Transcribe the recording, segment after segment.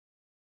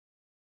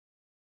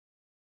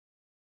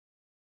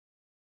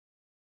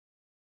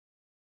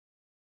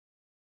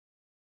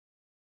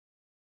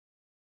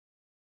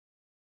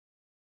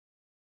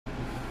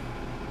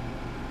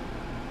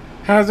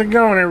How's it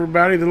going,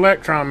 everybody? The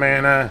Electron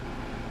Man.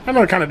 I'm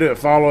going to kind of do a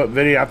follow-up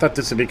video. I thought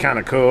this would be kind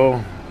of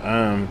cool.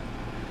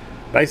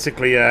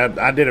 Basically,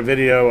 I did a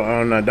video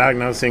on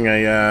diagnosing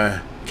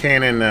a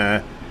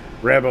Canon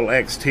Rebel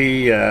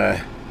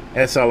XT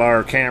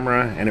SLR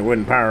camera, and it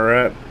wouldn't power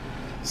up.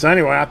 So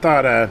anyway, I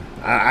thought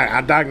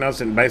I diagnosed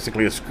it, and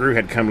basically a screw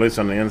had come loose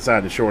on the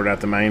inside and shorted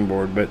out the main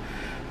board. But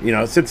you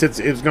know, since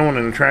it's going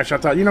in the trash, I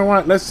thought, you know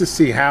what? Let's just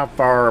see how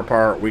far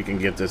apart we can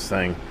get this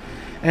thing.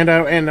 And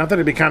I thought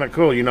it'd be kind of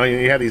cool. You know,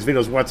 you have these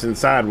videos, what's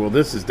inside. Well,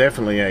 this is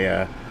definitely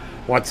a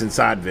what's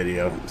inside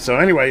video. So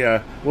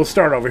anyway, we'll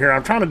start over here.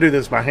 I'm trying to do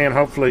this by hand.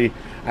 Hopefully,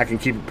 I can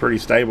keep it pretty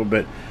stable.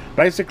 But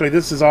basically,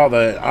 this is all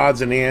the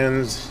odds and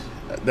ends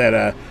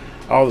that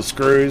all the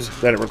screws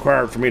that it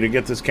required for me to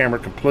get this camera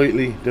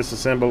completely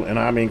disassembled, and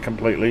I mean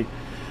completely.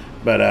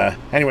 But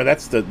anyway,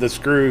 that's the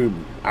screw,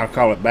 I'll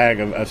call it, bag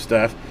of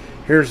stuff.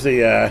 Here's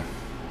the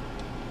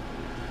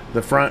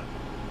front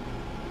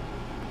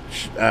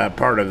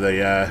part of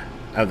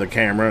the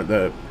camera,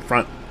 the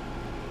front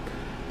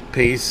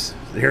piece.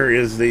 Here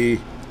is the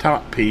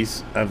top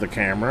piece of the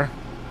camera.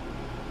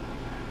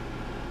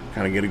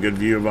 Kind of get a good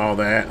view of all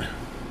that.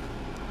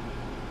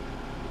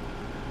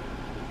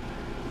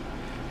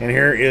 And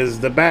here is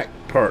the back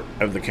part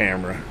of the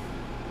camera.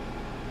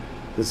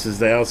 This is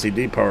the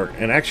LCD part,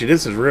 and actually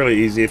this is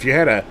really easy. If you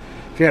had a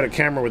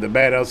camera with a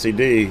bad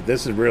LCD,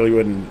 this is really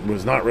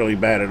was not really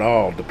bad at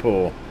all to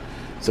pull.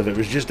 So if it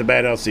was just a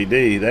bad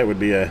LCD, that would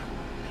be a,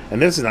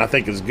 and this is, I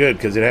think, is good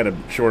because it had a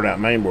short out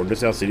main board.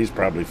 This LCD is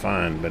probably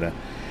fine. But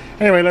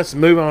anyway, let's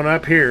move on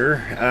up here.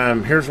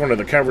 Here's one of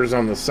the covers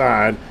on the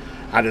side.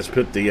 I just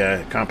put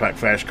the compact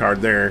flash card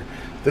there.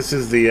 This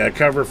is the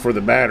cover for the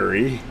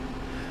battery.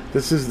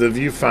 This is the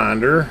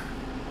viewfinder.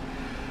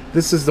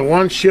 This is the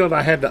one shield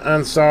I had to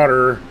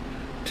unsolder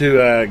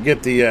to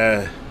get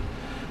the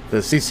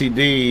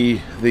CCD,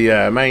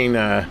 the main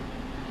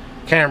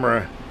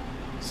camera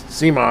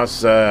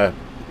CMOS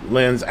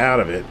lens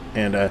out of it,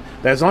 and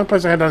that's the only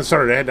place I had to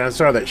unsolder it. I had to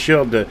unsolder that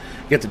shield to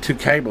get the two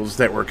cables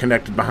that were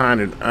connected behind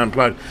it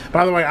unplugged.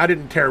 By the way, I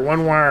didn't tear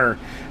one wire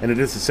in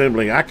the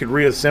disassembly. I could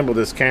reassemble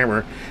this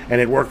camera and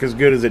it'd work as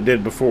good as it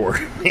did before.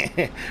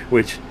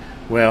 Which,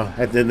 well,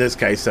 in this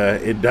case,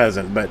 it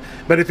doesn't. But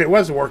if it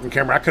was a working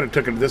camera, I could have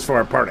took it this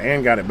far apart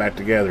and got it back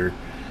together.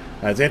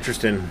 It's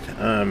interesting.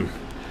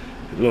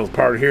 Little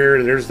part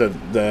here. There's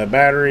the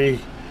battery.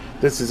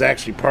 This is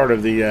actually part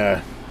of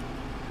the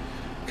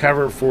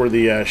cover for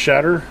the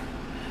shutter.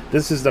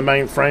 This is the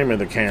main frame of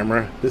the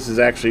camera. This is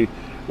actually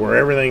where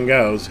everything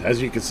goes.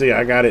 As you can see,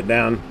 I got it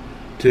down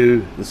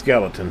to the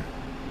skeleton.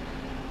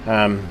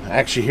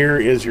 Actually, here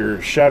is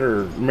your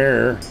shutter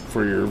mirror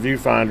for your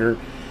viewfinder,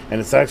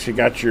 and it's actually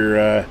got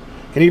your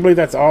can you believe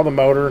that's all the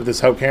motor this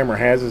whole camera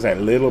has, is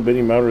that little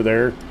bitty motor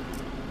there?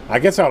 I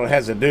guess all it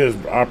has to do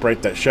is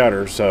operate that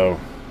shutter, so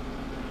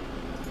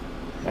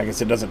I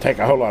guess it doesn't take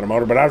a whole lot of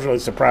motor, but I was really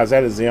surprised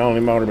that is the only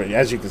motor. But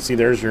as you can see,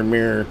 there's your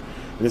mirror.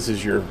 This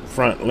is your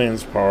front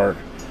lens part.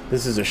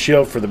 This is a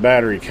shield for the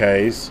battery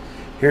case.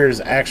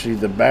 Here's actually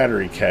the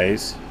battery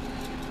case.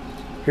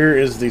 Here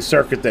is the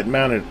circuit that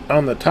mounted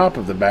on the top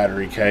of the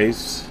battery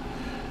case.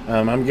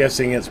 I'm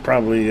guessing it's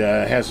probably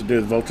has to do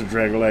with voltage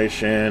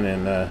regulation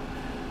and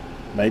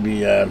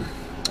maybe I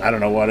don't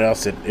know what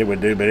else it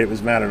would do, but it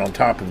was mounted on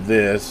top of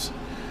this.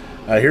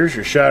 Here's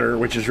your shutter,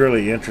 which is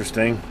really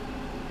interesting.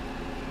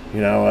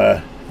 You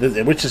know,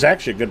 which is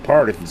actually a good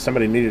part if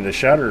somebody needed a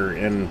shutter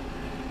in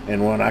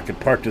one. I could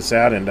part this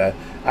out, and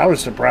I was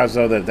surprised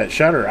though that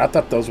shutter, I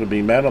thought those would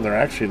be metal. They're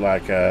actually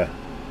like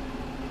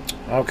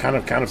kind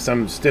of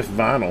some stiff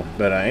vinyl.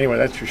 But anyway,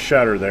 that's your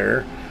shutter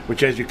there,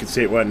 which, as you can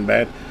see, it wasn't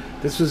bad.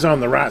 This was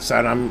on the right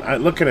side. I'm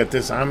looking at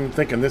this, I'm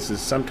thinking this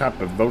is some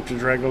type of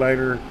voltage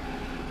regulator.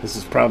 This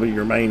is probably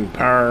your main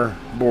power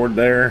board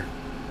there.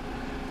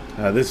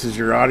 This is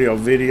your audio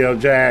video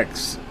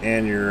jacks,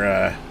 and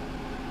your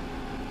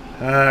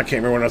I can't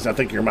remember what else. I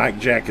think your mic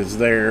jack is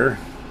there.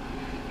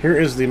 Here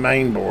is the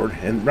main board,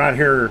 and right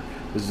here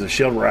is the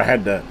shield where I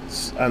had to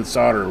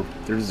unsolder.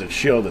 There's a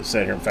shield that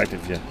sat here. In fact,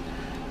 if you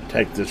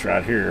take this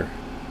right here,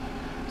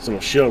 this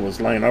little shield was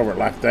laying over it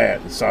like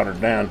that and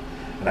soldered down,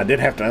 and I did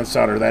have to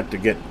unsolder that to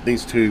get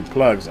these two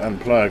plugs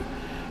unplugged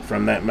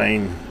from that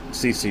main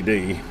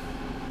CCD.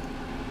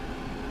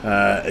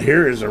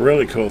 Here is a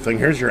really cool thing.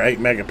 Here's your 8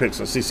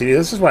 megapixel CCD.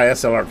 This is why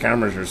SLR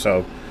cameras are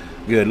so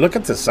good. Look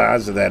at the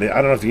size of that. I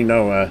don't know if you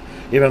know,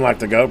 even like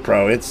the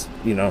GoPro, it's,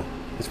 you know,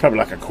 it's probably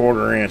like a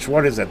 1/4 inch.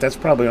 What is that? That's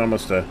probably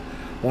almost a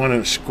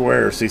 1-inch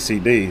square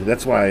CCD.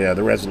 That's why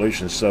the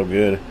resolution is so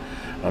good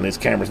on these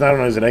cameras. Not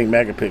only is it 8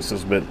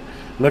 megapixels, but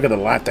look at the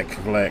light they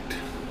can collect.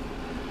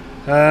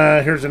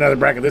 Here's another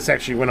bracket. This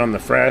actually went on the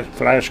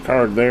flash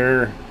card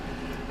there.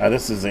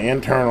 This is the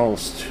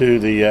internals to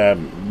the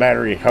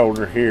battery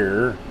holder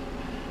here.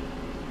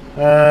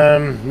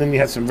 Then you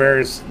have some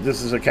various,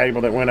 this is a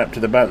cable that went up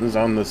to the buttons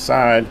on the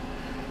side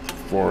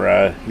for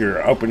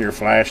open your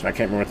flash, and I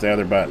can't remember what the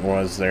other button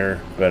was there,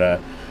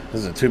 but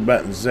there's the 2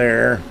 buttons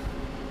there.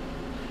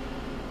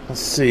 Let's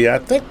see, I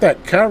think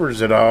that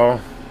covers it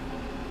all.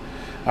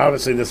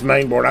 Obviously this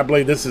main board, I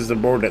believe this is the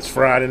board that's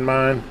fried in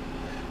mine,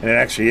 and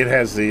it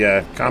has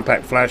the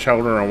compact flash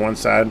holder on one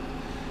side,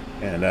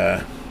 and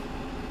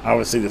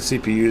obviously the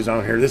CPU is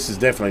on here. This is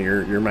definitely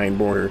your main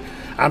board here.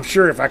 I'm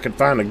sure if I could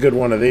find a good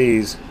one of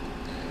these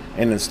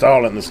and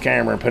install it in this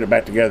camera and put it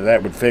back together,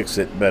 that would fix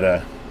it.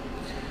 But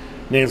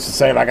needless to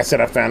say, like I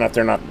said, I found out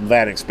they're not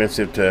that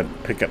expensive to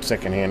pick up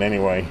secondhand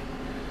anyway.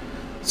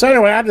 So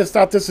anyway, I just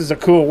thought this is a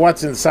cool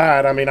what's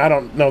inside. I mean, I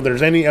don't know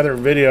there's any other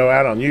video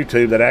out on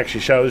YouTube that actually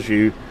shows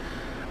you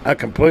a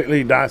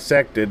completely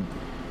dissected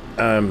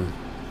SLR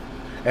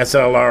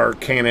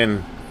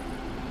Canon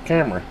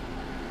camera.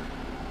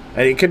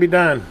 And it could be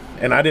done.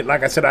 And I didn't,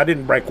 like I said, I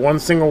didn't break one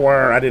single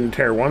wire. I didn't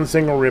tear one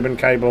single ribbon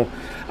cable.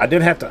 I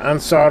did have to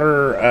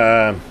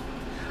unsolder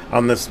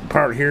on this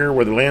part here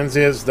where the lens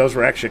is. Those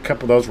were actually, a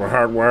couple of those were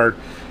hardwired.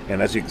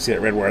 And as you can see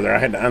that red wire there, I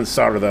had to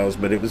unsolder those,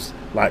 but it was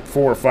like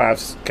 4 or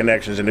 5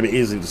 connections, and it'd be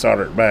easy to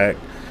solder it back.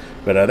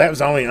 But that was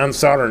the only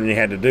unsoldering you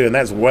had to do, and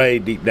that's way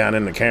deep down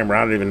in the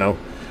camera. I don't even know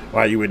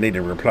why you would need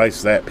to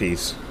replace that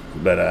piece.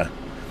 But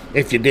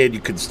if you did, you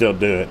could still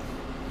do it.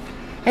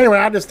 Anyway,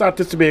 I just thought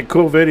this would be a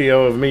cool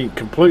video of me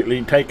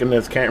completely taking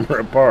this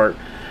camera apart.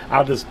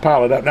 I'll just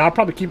pile it up. Now, I'll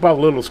probably keep all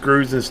the little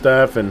screws and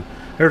stuff, and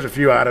there's a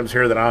few items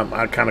here that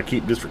I kind of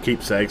keep just for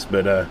keepsakes,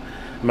 but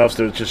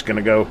most of it's just going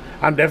to go.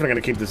 I'm definitely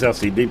going to keep this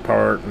LCD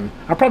part, and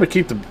I'll probably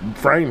keep the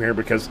frame here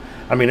because,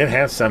 I mean, it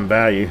has some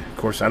value. Of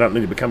course, I don't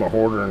need to become a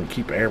hoarder and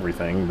keep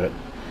everything, but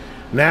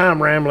now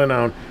I'm rambling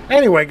on.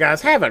 Anyway,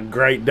 guys, have a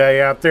great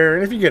day out there,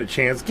 and if you get a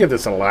chance, give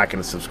this a like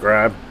and a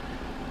subscribe.